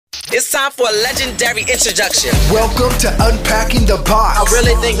It's time for a legendary introduction. Welcome to Unpacking the Box. I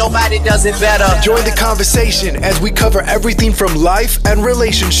really think nobody does it better. Join the conversation as we cover everything from life and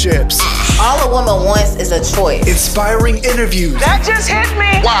relationships. All a woman wants is a choice. Inspiring interviews. That just hit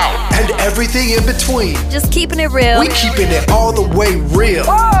me. Wow. And everything in between. Just keeping it real. We keeping it all the way real.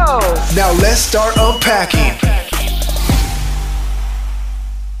 Whoa. Now let's start unpacking.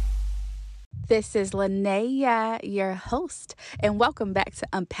 This is Linnea, your host, and welcome back to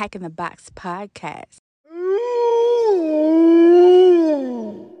Unpacking the Box podcast.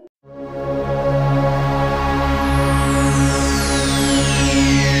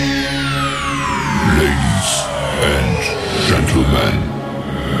 Ladies and gentlemen,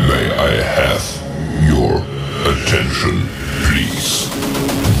 may I have your attention, please?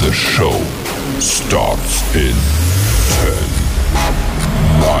 The show starts in 10,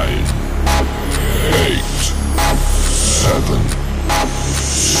 9, 8, 7,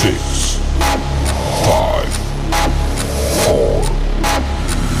 6, 5, 4,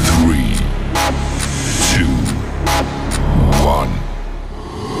 3, 2, 1,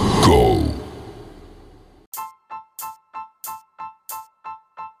 go.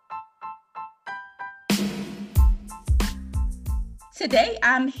 Today,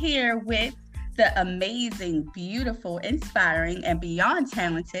 I'm here with the amazing, beautiful, inspiring, and beyond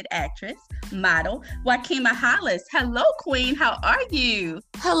talented actress, model, Wakima Hollis. Hello, Queen. How are you?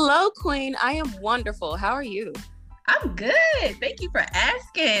 Hello, Queen. I am wonderful. How are you? I'm good. Thank you for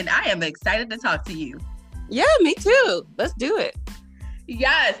asking. I am excited to talk to you. Yeah, me too. Let's do it.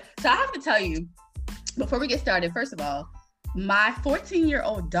 Yes. So I have to tell you, before we get started, first of all, my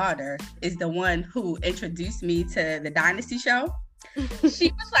 14-year-old daughter is the one who introduced me to the Dynasty show. She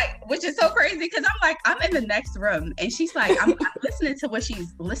was like, which is so crazy because I'm like, I'm in the next room and she's like, I'm listening to what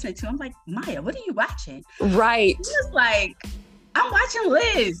she's listening to. I'm like, Maya, what are you watching? Right. She was like, I'm watching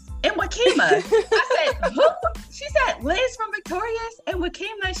Liz and Wakima. I said, who? She said, Liz from Victorious and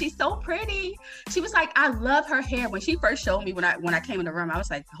Wakima. She's so pretty. She was like, I love her hair. When she first showed me when I came in the room, I was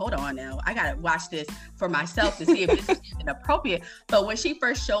like, hold on now. I got to watch this for myself to see if this is inappropriate. But when she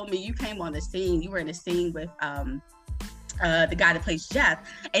first showed me, you came on the scene. You were in the scene with the guy that plays Jeff,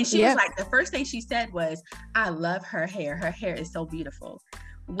 and she was like, the first thing she said was, I love her hair. Her hair is so beautiful.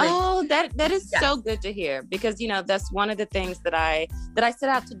 That is so good to hear, because that's one of the things that I set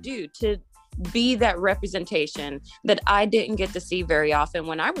out to do, to be that representation that I didn't get to see very often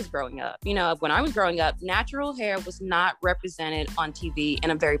when I was growing up. When I was growing up, natural hair was not represented on TV in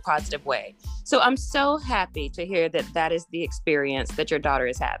a very positive way. So I'm so happy to hear that is the experience that your daughter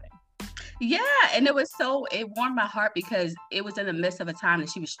is having. Yeah, and it warmed my heart because it was in the midst of a time that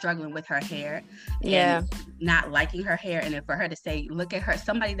she was struggling with her hair and not liking her hair. And then for her to say, look at her,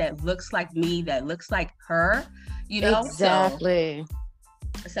 somebody that looks like me, that looks like her, Exactly.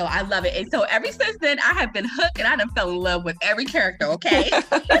 So I love it. And so ever since then, I have been hooked and I done fell in love with every character, okay?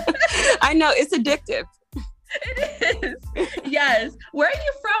 I know, it's addictive. It is. Yes. Where are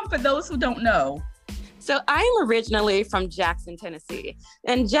you from, for those who don't know? So I'm originally from Jackson, Tennessee,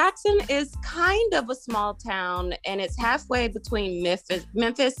 and Jackson is kind of a small town, and it's halfway between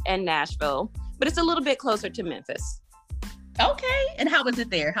Memphis and Nashville, but it's a little bit closer to Memphis. Okay. And how was it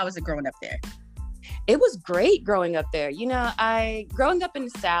there? How was it growing up there? It was great growing up there. Growing up in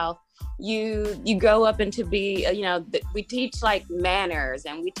the South, you grow up into be, we teach like manners,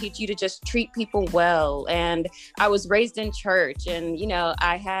 and we teach you to just treat people well. And I was raised in church, and,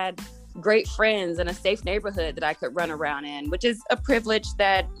 I had great friends in a safe neighborhood that I could run around in, which is a privilege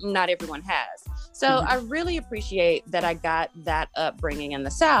that not everyone has. So I really appreciate that I got that upbringing in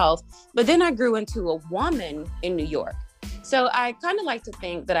the South, but then I grew into a woman in New York. So I kind of like to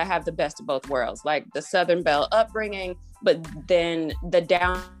think that I have the best of both worlds, like the Southern Belle upbringing, but then the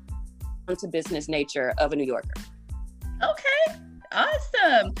down to business nature of a New Yorker. Okay.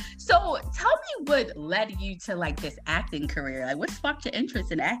 Awesome. So tell me what led you to this acting career? Like, what sparked your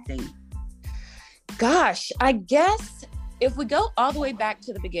interest in acting? Gosh, I guess if we go all the way back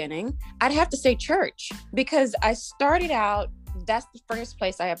to the beginning, I'd have to say church, because I started out, that's the first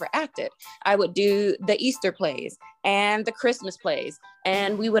place I ever acted. I would do the Easter plays and the Christmas plays,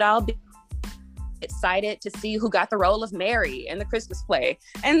 and we would all be excited to see who got the role of Mary in the Christmas play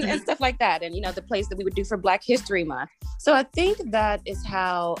and stuff like that. And, the plays that we would do for Black History Month. So I think that is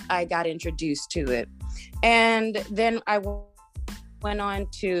how I got introduced to it. And then I went on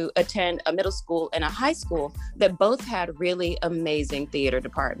to attend a middle school and a high school that both had really amazing theater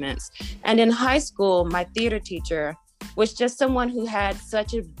departments. And in high school, my theater teacher was just someone who had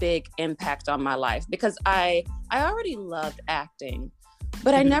such a big impact on my life, because I already loved acting,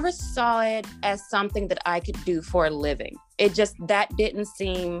 but I never saw it as something that I could do for a living. That didn't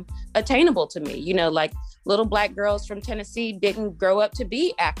seem attainable to me. You know, like little Black girls from Tennessee didn't grow up to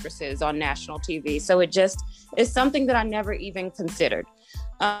be actresses on national TV. So it just is something that I never even considered.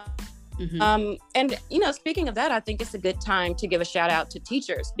 And, you know, speaking of that, I think it's a good time to give a shout out to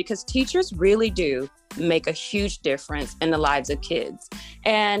teachers, because teachers really do make a huge difference in the lives of kids.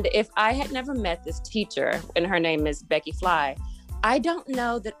 And if I had never met this teacher, and her name is Becky Fly, I don't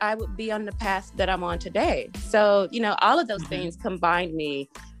know that I would be on the path that I'm on today. So, you know, all of those things combined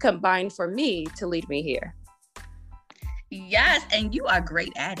for me to lead me here. Yes, and you are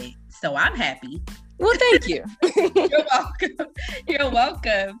great at it. So I'm happy. Well, thank you. You're welcome. You're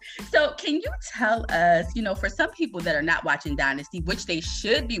welcome. So can you tell us, you know, for some people that are not watching Dynasty, which they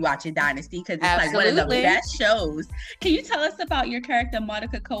should be watching Dynasty because it's like one of the best shows. Can you tell us about your character,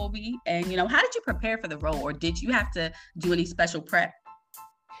 Monica Colby? And, you know, how did you prepare for the role, or did you have to do any special prep?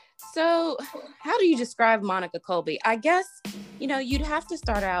 So how do you describe Monica Colby? I guess, you know, you'd have to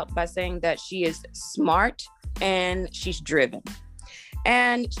start out by saying that she is smart and she's driven.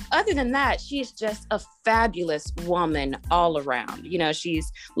 And other than that, she is just a fabulous woman all around. You know,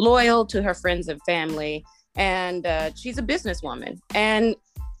 she's loyal to her friends and family, and she's a businesswoman.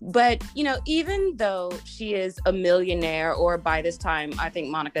 But, you know, even though she is a millionaire, or by this time, I think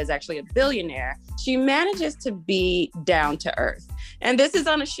Monica is actually a billionaire, she manages to be down to earth. And this is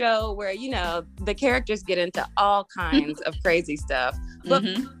on a show where, you know, the characters get into all kinds of crazy stuff. But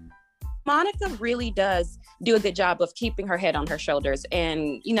Monica really does do a good job of keeping her head on her shoulders.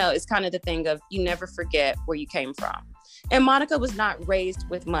 And, you know, it's kind of the thing of you never forget where you came from. And Monica was not raised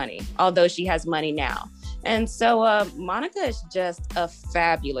with money, although she has money now. And so Monica is just a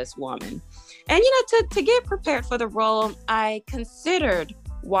fabulous woman. And, you know, to get prepared for the role, I considered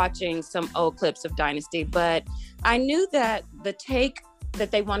watching some old clips of Dynasty, but I knew that the take that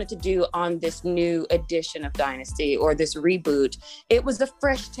they wanted to do on this new edition of Dynasty, or this reboot, it was a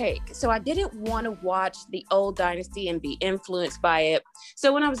fresh take. So I didn't want to watch the old Dynasty and be influenced by it.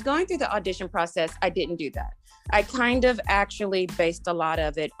 So when I was going through the audition process, I didn't do that. I kind of actually based a lot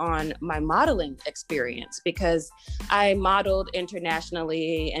of it on my modeling experience, because I modeled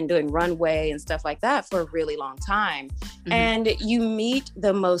internationally and doing runway and stuff like that for a really long time. And you meet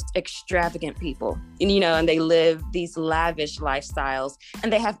the most extravagant people, and, you know, and they live these lavish lifestyles,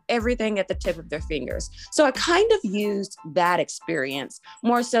 and they have everything at the tip of their fingers. So I kind of used that experience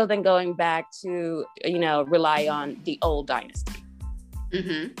more so than going back to, you know, rely on the old Dynasty.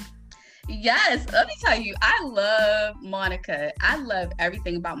 Yes, let me tell you, I love Monica. I love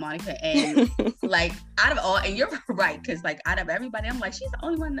everything about Monica. And like, out of all, and you're right, because like out of everybody, I'm like, she's the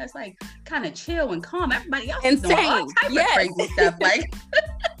only one that's like kind of chill and calm. Everybody else is doing all type of crazy stuff. Like,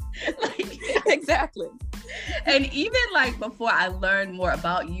 Exactly. And even like before I learned more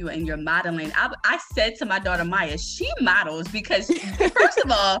about you and your modeling, I said to my daughter Maya, she models because first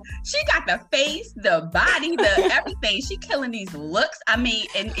of all, she got the face, the body, the everything. She killing these looks. I mean,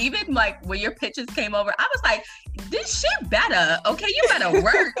 and even like when your pictures came over, I was like, this shit better. Okay, you better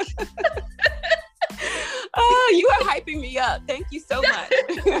work. Oh, you are hyping me up. Thank you so much.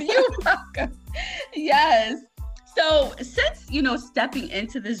 You're welcome. Yes. So since, you know, stepping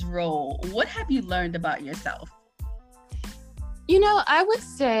into this role, what have you learned about yourself? You know, I would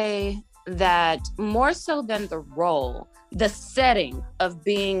say that more so than the role, the setting of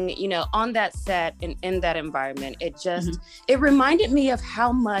being, you know, on that set and in that environment, it just, it reminded me of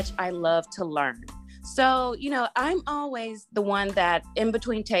how much I love to learn. So, you know, I'm always the one that in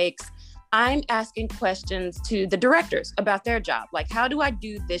between takes, I'm asking questions to the directors about their job. Like, how do I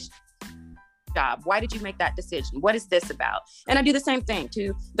do this job? Why did you make that decision? What is this about? And I do the same thing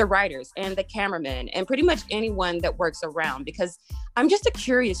to the writers and the cameramen and pretty much anyone that works around, because I'm just a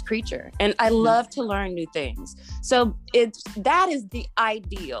curious creature and I love to learn new things. So that is the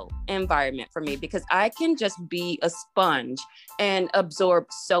ideal environment for me, because I can just be a sponge and absorb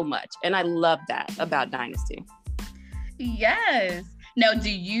so much. And I love that about Dynasty. Yes. Now,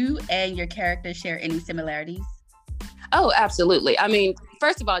 do you and your character share any similarities? Oh, absolutely. I mean,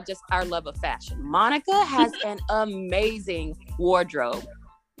 first of all, just our love of fashion. Monica has an amazing wardrobe.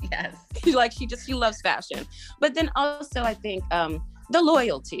 Yes. She loves fashion. But then also, I think the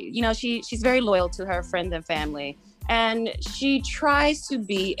loyalty. You know, she's very loyal to her friends and family. And she tries to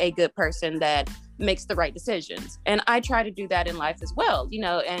be a good person that makes the right decisions. And I try to do that in life as well, you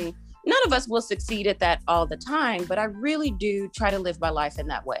know, and none of us will succeed at that all the time, but I really do try to live my life in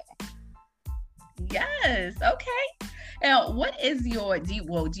that way. Yes. Okay. Now, what is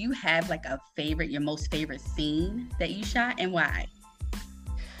do you have like your most favorite scene that you shot, and why?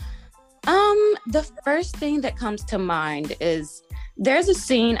 The first thing that comes to mind is there's a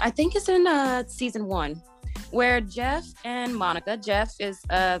scene, I think it's in season 1, where Jeff and Monica, Jeff is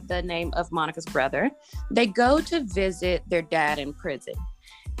the name of Monica's brother, they go to visit their dad in prison.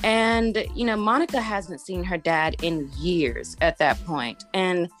 And, you know, Monica hasn't seen her dad in years at that point.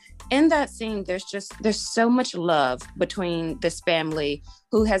 And in that scene, there's so much love between this family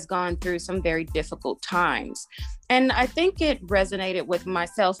who has gone through some very difficult times. And I think it resonated with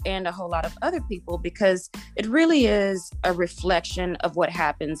myself and a whole lot of other people because it really is a reflection of what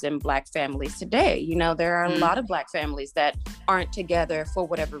happens in Black families today. You know, there are a lot of Black families that aren't together for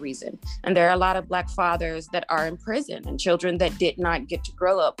whatever reason. And there are a lot of Black fathers that are in prison and children that did not get to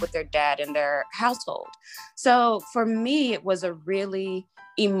grow up with their dad in their household. So for me, it was a really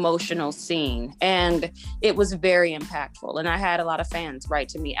emotional scene and it was very impactful. And I had a lot of fans write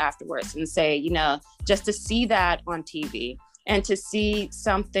to me afterwards and say, you know, just to see that on TV and to see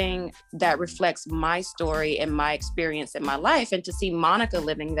something that reflects my story and my experience in my life and to see Monica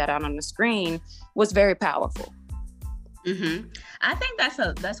living that out on the screen was very powerful. Mm-hmm. I think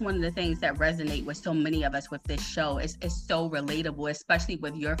that's one of the things that resonate with so many of us with this show. It's so relatable, especially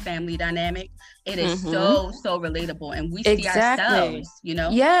with your family dynamic. It is so relatable, and we see ourselves, you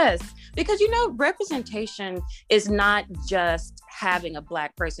know? Yes, because, you know, representation is not just having a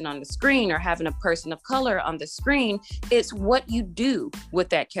Black person on the screen or having a person of color on the screen. It's what you do with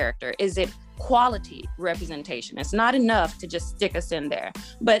that character. Is it quality representation? It's not enough to just stick us in there,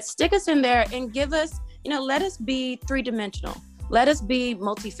 but stick us in there and give us, you know, let us be three-dimensional. Let us be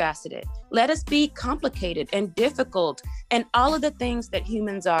multifaceted. Let us be complicated and difficult and all of the things that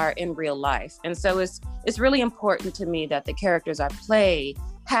humans are in real life. And so it's really important to me that the characters I play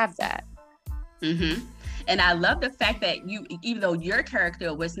have that. Mm-hmm. And I love the fact that you, even though your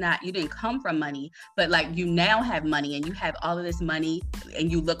character was not, you didn't come from money, but like you now have money and you have all of this money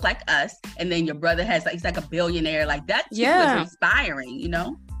and you look like us. And then your brother has like, he's like a billionaire. Like that too is inspiring, you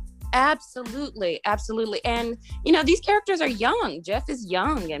know? Absolutely. And, you know, these characters are young. Jeff is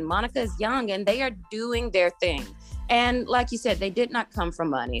young and Monica is young and they are doing their thing. And like you said, they did not come from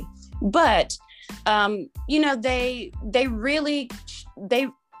money, but, you know, they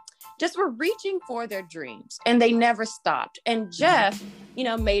just were reaching for their dreams and they never stopped. And Jeff, you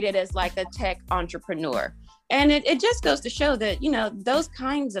know, made it as like a tech entrepreneur. And it just goes to show that, you know, those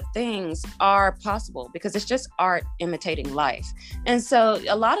kinds of things are possible because it's just art imitating life. And so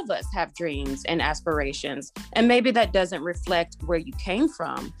a lot of us have dreams and aspirations, and maybe that doesn't reflect where you came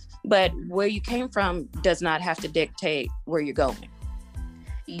from, but where you came from does not have to dictate where you're going.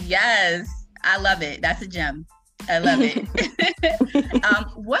 Yes, I love it. That's a gem. I love it.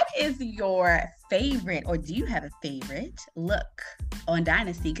 What is your favorite, or do you have a favorite look on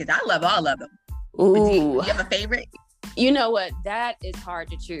Dynasty? Because I love all of them. Ooh. Do you have a favorite? You know what? That is hard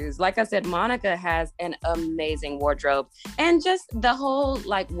to choose. Like I said, Monica has an amazing wardrobe, and just the whole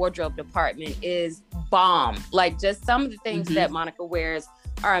like wardrobe department is bomb. Like just some of the things that Monica wears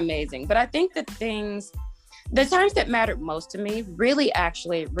are amazing. But I think the times that mattered most to me really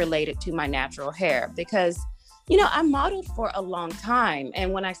actually related to my natural hair because, you know, I modeled for a long time.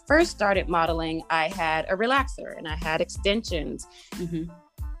 And when I first started modeling, I had a relaxer and I had extensions.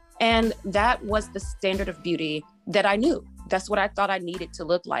 And that was the standard of beauty that I knew. That's what I thought I needed to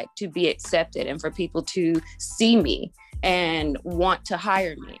look like to be accepted and for people to see me and want to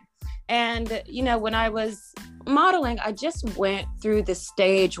hire me. And, you know, when I was modeling, I just went through this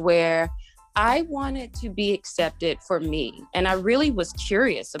stage where I wanted to be accepted for me. And I really was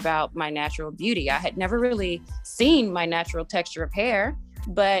curious about my natural beauty. I had never really seen my natural texture of hair,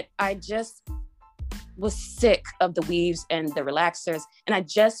 but I just was sick of the weaves and the relaxers. And I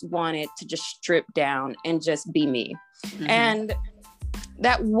just wanted to just strip down and just be me. And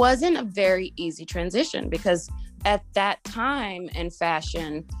that wasn't a very easy transition because at that time in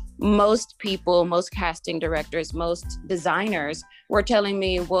fashion, most people, most casting directors, most designers were telling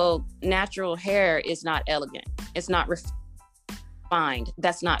me, well, natural hair is not elegant. It's not refined.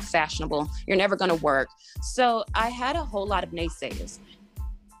 That's not fashionable. You're never going to work. So I had a whole lot of naysayers.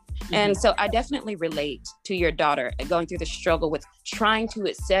 And so I definitely relate to your daughter going through the struggle with trying to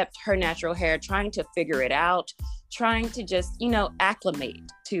accept her natural hair, trying to figure it out, trying to just, you know, acclimate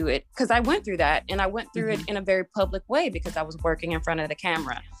to it. Because I went through that and I went through it in a very public way because I was working in front of the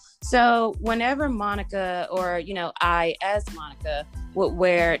camera. So whenever Monica or, you know, I as Monica would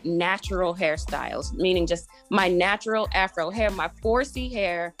wear natural hairstyles, meaning just my natural Afro hair, my 4C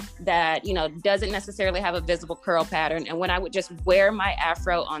hair that, you know, doesn't necessarily have a visible curl pattern. And when I would just wear my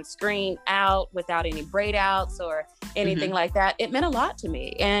Afro on screen out without any braid outs or anything like that, it meant a lot to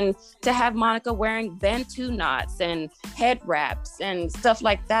me. And to have Monica wearing Bantu knots and head wraps and stuff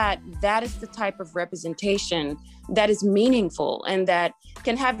like that, that is the type of representation that is meaningful and that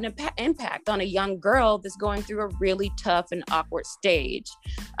can have an impact on a young girl that's going through a really tough and awkward stage.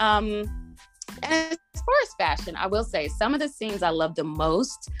 And as far as fashion, I will say some of the scenes I love the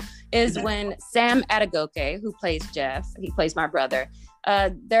most is when Sam Adegoke, who plays Jeff, he plays my brother,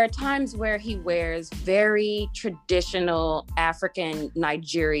 there are times where he wears very traditional African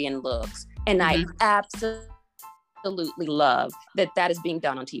Nigerian looks. And I absolutely love that is being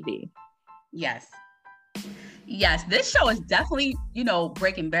done on TV. Yes. Yes, this show is definitely,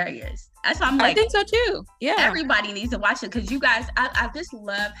 breaking barriers. That's why I'm like, I think so too. Yeah. Everybody needs to watch it because you guys, I just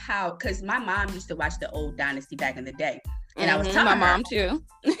love how, because my mom used to watch the old Dynasty back in the day. And I was telling my her, mom too.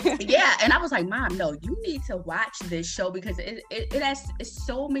 Yeah, and I was like, Mom, no, you need to watch this show because it has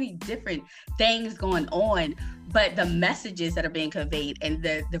so many different things going on, but the messages that are being conveyed and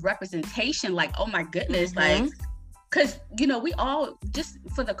the representation, like, oh my goodness, like, because we all, just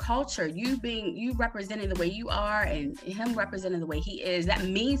for the culture, you representing the way you are and him representing the way he is, that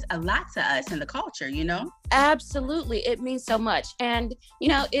means a lot to us in the culture. Absolutely, it means so much. And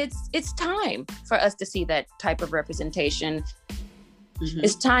it's time for us to see that type of representation.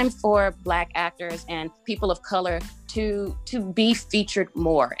 It's time for Black actors and people of color to be featured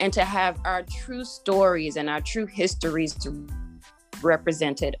more and to have our true stories and our true histories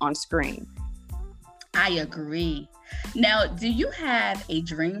represented on screen. I agree. Now, do you have a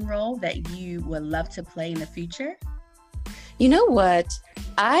dream role that you would love to play in the future? You know what?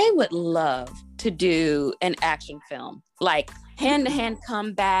 I would love to do an action film, like hand-to-hand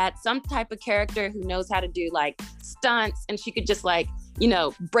combat, some type of character who knows how to do like stunts, and she could just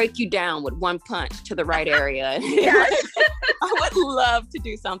break you down with one punch to the right area. Yes. I would love to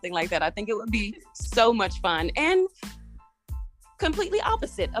do something like that. I think it would be so much fun and completely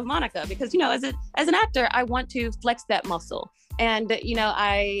opposite of Monica, because as an actor, I want to flex that muscle, and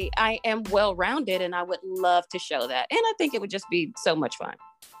I am well-rounded, and I would love to show that, and I think it would just be so much fun.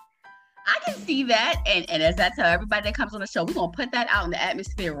 I can see that, and as I tell everybody that comes on the show, we're gonna put that out in the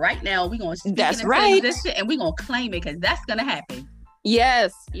atmosphere right now. We're gonna speak that's it into right, existence, and we're gonna claim it because that's gonna happen.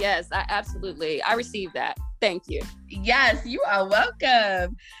 Yes, I received that. Thank you. Yes, you are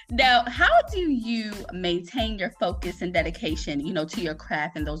welcome. Now, how do you maintain your focus and dedication, to your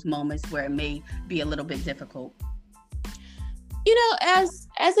craft in those moments where it may be a little bit difficult?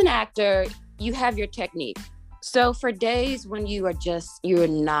 As an actor, you have your technique. So for days when you're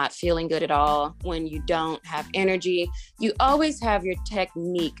not feeling good at all, when you don't have energy, you always have your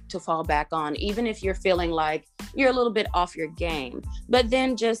technique to fall back on, even if you're feeling like you're a little bit off your game. But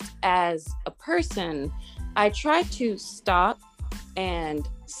then just as a person, I try to stop and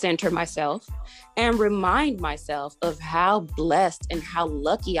center myself and remind myself of how blessed and how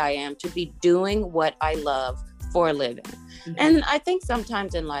lucky I am to be doing what I love for a living. And I think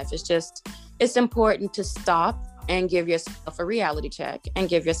sometimes in life, it's important to stop and give yourself a reality check and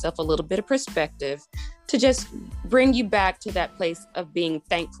give yourself a little bit of perspective to just bring you back to that place of being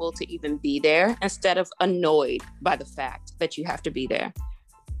thankful to even be there instead of annoyed by the fact that you have to be there.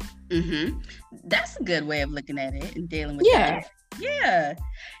 That's a good way of looking at it and dealing with that. Yeah.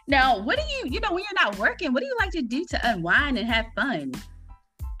 Now, what do you, when you're not working, what do you like to do to unwind and have fun?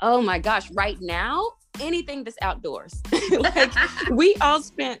 Oh my gosh, right now, anything that's outdoors. Like, we all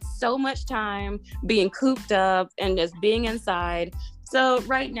spent so much time being cooped up and just being inside. So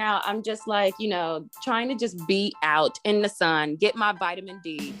right now I'm just like, trying to just be out in the sun, get my vitamin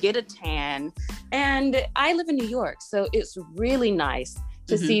D, get a tan. And I live in New York, so it's really nice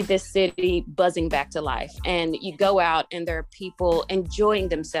to see this city buzzing back to life. And you go out and there are people enjoying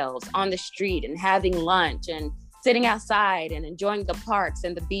themselves on the street and having lunch and sitting outside and enjoying the parks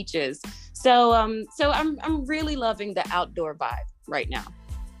and the beaches. So I'm really loving the outdoor vibe right now.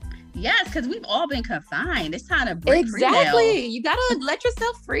 Yes, because we've all been confined. It's time to break free now. Exactly. You gotta let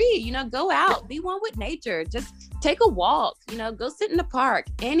yourself free. Go out, be one with nature. Just take a walk. Go sit in the park.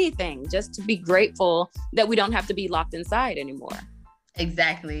 Anything, just to be grateful that we don't have to be locked inside anymore.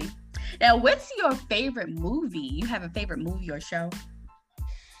 Exactly. Now, what's your favorite movie? You have a favorite movie or show?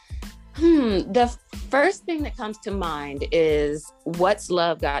 The first thing that comes to mind is What's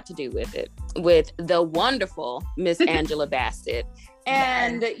Love Got to Do with It, with the wonderful Miss Angela Bassett.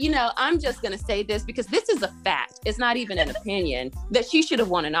 And, I'm just going to say this because this is a fact. It's not even an opinion that she should have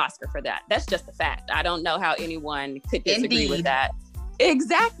won an Oscar for that. That's just a fact. I don't know how anyone could disagree with that.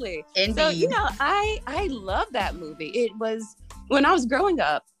 Exactly. Indeed. So, I love that movie. It was when I was growing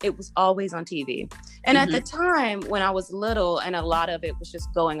up, it was always on TV. And at the time when I was little and a lot of it was just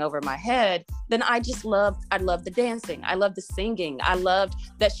going over my head, then I loved the dancing. I loved the singing. I loved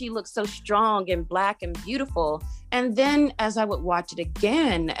that she looked so strong and black and beautiful. And then as I would watch it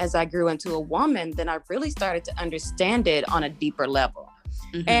again, as I grew into a woman, then I really started to understand it on a deeper level.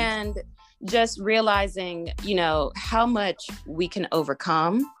 And just realizing, you know, how much we can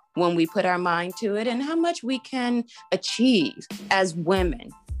overcome when we put our mind to it and how much we can achieve as women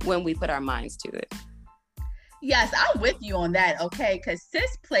when we put our minds to it. Yes, I'm with you on that, okay? Because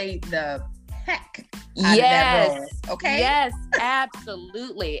sis played the heck out of that role, okay? Yes,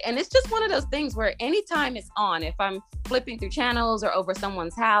 absolutely. And it's just one of those things where anytime it's on, if I'm flipping through channels or over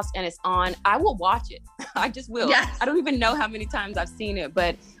someone's house and it's on, I will watch it. I just will. Yes. I don't even know how many times I've seen it,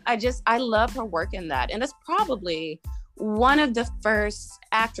 but I love her work in that. And that's probably one of the first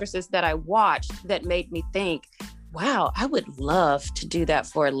actresses that I watched that made me think, wow, I would love to do that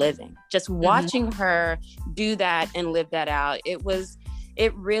for a living. Just watching her do that and live that out,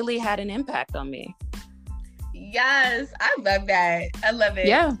 it really had an impact on me. Yes, I love that. I love it.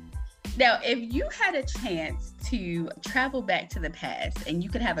 Yeah. Now, if you had a chance to travel back to the past and you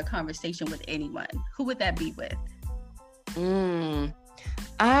could have a conversation with anyone, who would that be with?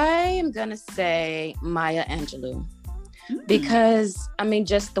 I am going to say Maya Angelou. Because, I mean,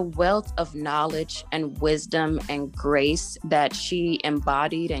 just the wealth of knowledge and wisdom and grace that she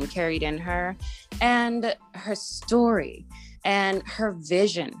embodied and carried in her, and her story and her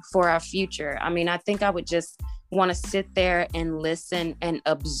vision for our future. I mean, I think I would just want to sit there and listen and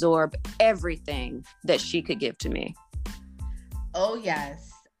absorb everything that she could give to me. Oh,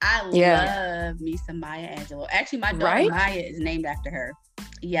 yes. I love me some Maya Angelou. Actually, my daughter Maya is named after her.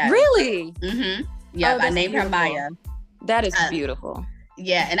 Yeah. Really? Yeah, I named her Maya. That is beautiful.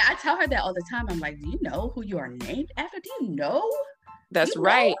 Yeah, and I tell her that all the time. I'm like, do you know who you are named after? Do you know? That's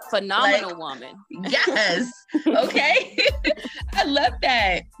right. Phenomenal woman. Yes. Okay. I love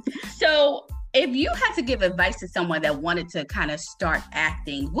that. So if you had to give advice to someone that wanted to kind of start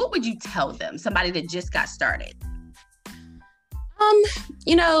acting, what would you tell them? Somebody that just got started.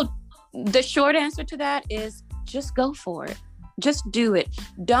 You know, the short answer to that is just go for it. Just do it.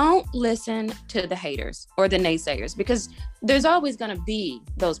 Don't listen to the haters or the naysayers, because there's always going to be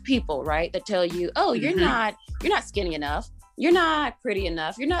those people, right, that tell you, oh, you're not skinny enough. You're not pretty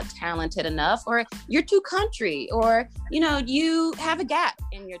enough. You're not talented enough, or you're too country, or, you know, you have a gap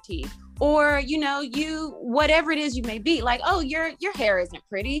in your teeth, or, you know, whatever it is you may be, like, oh, your hair isn't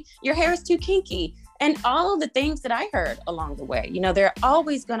pretty. Your hair is too kinky. And all of the things that I heard along the way, you know, there are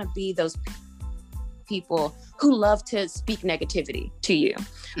always going to be those people who love to speak negativity to you,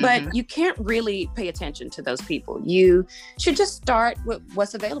 but you can't really pay attention to those people. You should just start with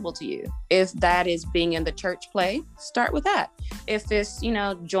what's available to you. If that is being in the church play, start with that. If it's, you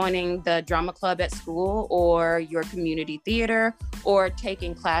know, joining the drama club at school or your community theater or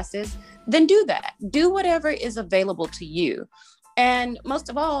taking classes, then do that. Do whatever is available to you. And most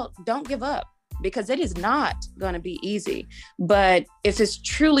of all, don't give up, because it is not going to be easy. But if it's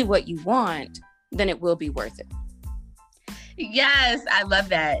truly what you want, then it will be worth it. Yes, I love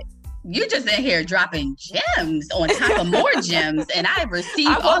that. You just in here dropping gems on top of more gems, and I received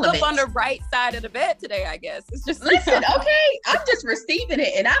all of it. I woke up on the right side of the bed today, I guess. It's just listen, okay. I'm just receiving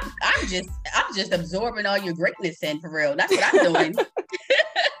it, and I'm just absorbing all your greatness in, for real. That's what I'm doing.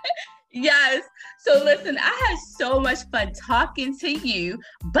 Yes. So listen, I had so much fun talking to you,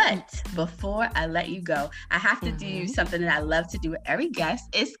 but before I let you go, I have to do something that I love to do with every guest.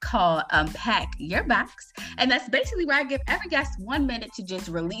 It's called Unpack Your Box. And that's basically where I give every guest 1 minute to just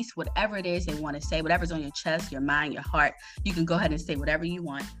release whatever it is they want to say, whatever's on your chest, your mind, your heart. You can go ahead and say whatever you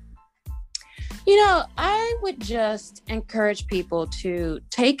want. You know, I would just encourage people to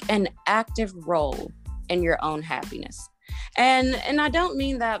take an active role in your own happiness. And I don't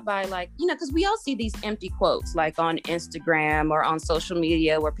mean that by, like, you know, because we all see these empty quotes like on Instagram or on social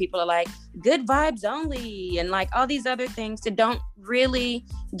media where people are like, good vibes only, and like all these other things that don't really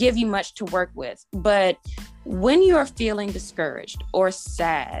give you much to work with. But when you are feeling discouraged or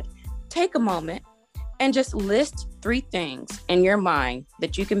sad, take a moment and just list 3 things in your mind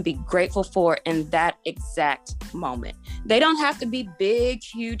that you can be grateful for in that exact moment. They don't have to be big,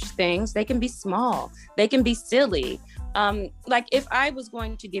 huge things. They can be small. They can be silly. Like if I was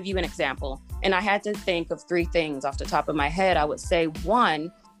going to give you an example and I had to think of 3 things off the top of my head, I would say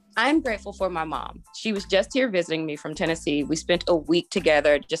 1, I'm grateful for my mom. She was just here visiting me from Tennessee. We spent a week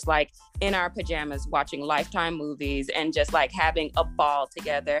together, just like in our pajamas, watching Lifetime movies and just like having a ball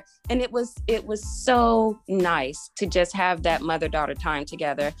together. And it was so nice to just have that mother-daughter time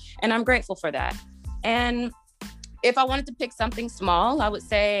together. And I'm grateful for that. And if I wanted to pick something small, I would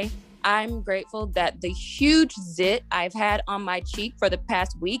say I'm grateful that the huge zit I've had on my cheek for the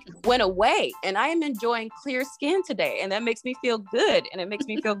past week went away, and I am enjoying clear skin today. And that makes me feel good, and it makes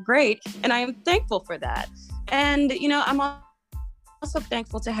me feel great. And I am thankful for that. And, I'm also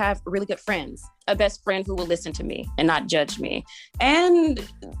thankful to have really good friends, a best friend who will listen to me and not judge me. And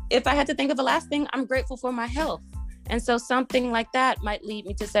if I had to think of the last thing, I'm grateful for my health. And so something like that might lead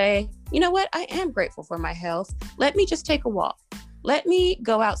me to say, you know what? I am grateful for my health. Let me just take a walk. Let me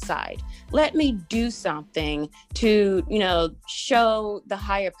go outside. Let me do something to, show the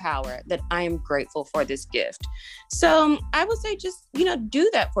higher power that I am grateful for this gift. So I would say just, do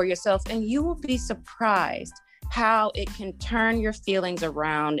that for yourself, and you will be surprised how it can turn your feelings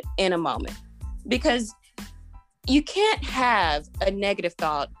around in a moment. Because you can't have a negative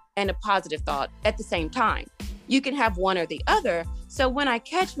thought and a positive thought at the same time. You can have one or the other. So when I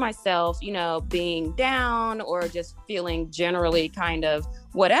catch myself, being down or just feeling generally kind of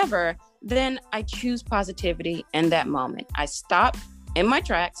whatever, then I choose positivity in that moment. I stop in my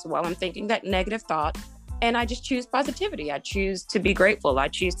tracks while I'm thinking that negative thought, and I just choose positivity. I choose to be grateful. I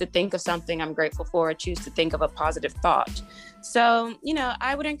choose to think of something I'm grateful for. I choose to think of a positive thought. So,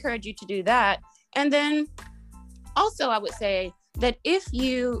 I would encourage you to do that. And then also I would say that if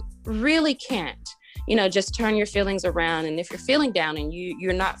you really can't, just turn your feelings around. And if you're feeling down and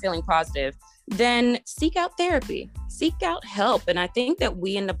you're not feeling positive, then seek out therapy, seek out help. And I think that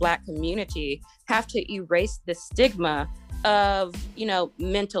we in the Black community have to erase the stigma of,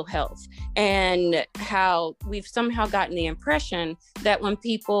 mental health, and how we've somehow gotten the impression that when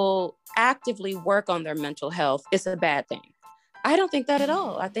people actively work on their mental health, it's a bad thing. I don't think that at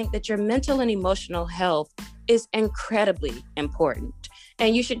all. I think that your mental and emotional health is incredibly important.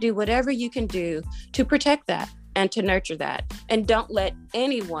 And you should do whatever you can do to protect that and to nurture that. And don't let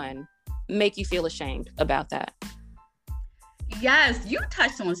anyone make you feel ashamed about that. Yes, you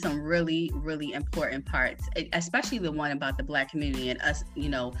touched on some really, really important parts, especially the one about the Black community and us,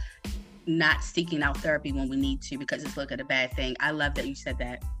 not seeking out therapy when we need to because it's looked at a bad thing. I love that you said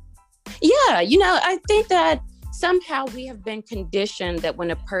that. Yeah, I think that somehow we have been conditioned that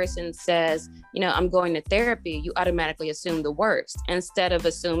when a person says, I'm going to therapy, you automatically assume the worst instead of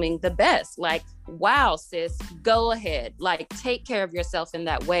assuming the best. Like, wow, sis, go ahead. Like, take care of yourself in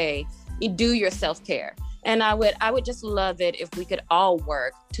that way. You do your self-care. And I would just love it if we could all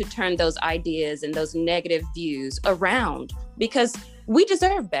work to turn those ideas and those negative views around, because we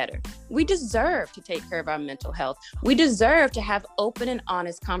deserve better. We deserve to take care of our mental health. We deserve to have open and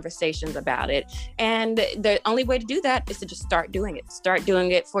honest conversations about it. And the only way to do that is to just start doing it. Start doing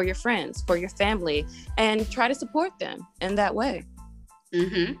it for your friends, for your family, and try to support them in that way.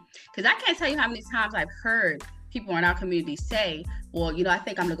 Mm-hmm. Because I can't tell you how many times I've heard people in our community say, well, I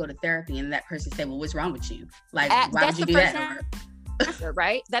think I'm going to go to therapy. And that person say, well, what's wrong with you? Like, why would you do that? Answer,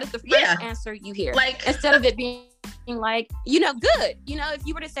 right? That is the first answer you hear. Like, instead of it being like, good. If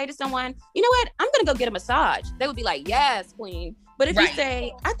you were to say to someone, you know what, I'm going to go get a massage, they would be like, yes, queen. But if you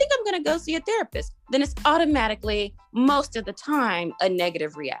say, I think I'm going to go see a therapist, then it's automatically, most of the time, a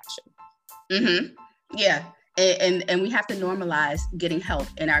negative reaction. Mm-hmm. Yeah. And we have to normalize getting help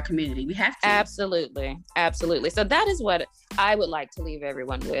in our community. We have to. Absolutely. So that is what I would like to leave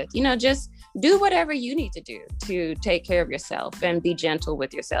everyone with. Just do whatever you need to do to take care of yourself and be gentle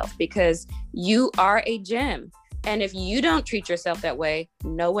with yourself, because you are a gem. And if you don't treat yourself that way,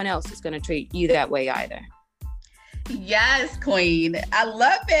 no one else is going to treat you that way either. Yes, queen. I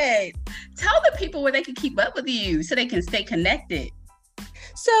love it. Tell the people where they can keep up with you so they can stay connected.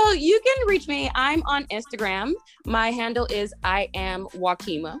 So you can reach me. I'm on Instagram. My handle is I am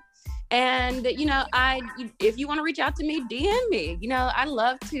Wakima. And, if you want to reach out to me, DM me. I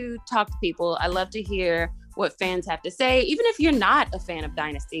love to talk to people. I love to hear what fans have to say, even if you're not a fan of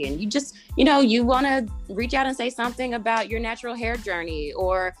Dynasty and you just, you want to reach out and say something about your natural hair journey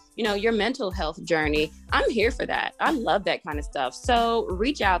or, your mental health journey. I'm here for that. I love that kind of stuff. So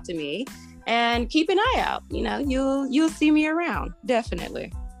reach out to me. And keep an eye out. You'll see me around.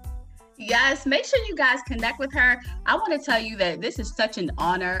 Definitely. Yes, make sure you guys connect with her. I want to tell you that this is such an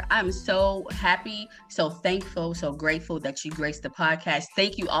honor. I'm so happy, so thankful, so grateful that you graced the podcast.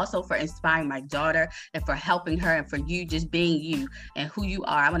 Thank you also for inspiring my daughter and for helping her and for you just being you and who you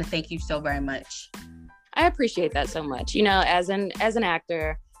are. I want to thank you so very much. I appreciate that so much. As an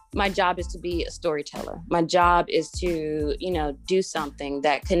actor, my job is to be a storyteller. My job is to, do something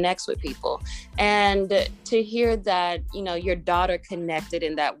that connects with people. And to hear that, your daughter connected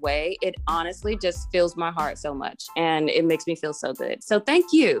in that way, it honestly just fills my heart so much. And it makes me feel so good. So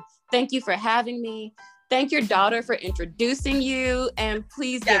thank you. Thank you for having me. Thank your daughter for introducing you. And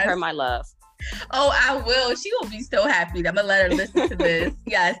please give her my love. Oh, I will. She will be so happy. I'm gonna let her listen to this.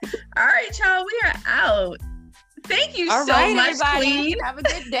 Yes. All right, y'all. We are out. Thank you All so right, much, everybody. Queen. Have a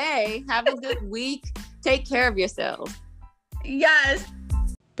good day. Have a good week. Take care of yourselves. Yes.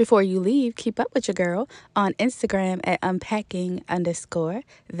 Before you leave, keep up with your girl on Instagram at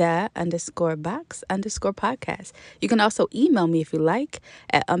unpacking_the_box_podcast. You can also email me if you like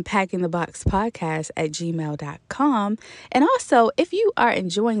at unpackingtheboxpodcast@gmail.com. And also, if you are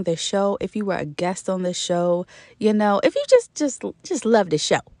enjoying the show, if you were a guest on the show, if you just love the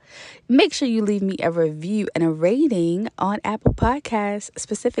show, make sure you leave me a review and a rating on Apple Podcasts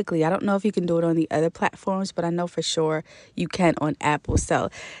specifically. I don't know if you can do it on the other platforms, but I know for sure you can on Apple. So,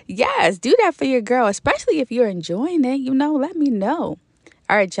 yes, do that for your girl, especially if you're enjoying it. Let me know.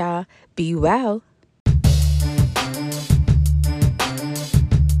 All right, y'all. Be well.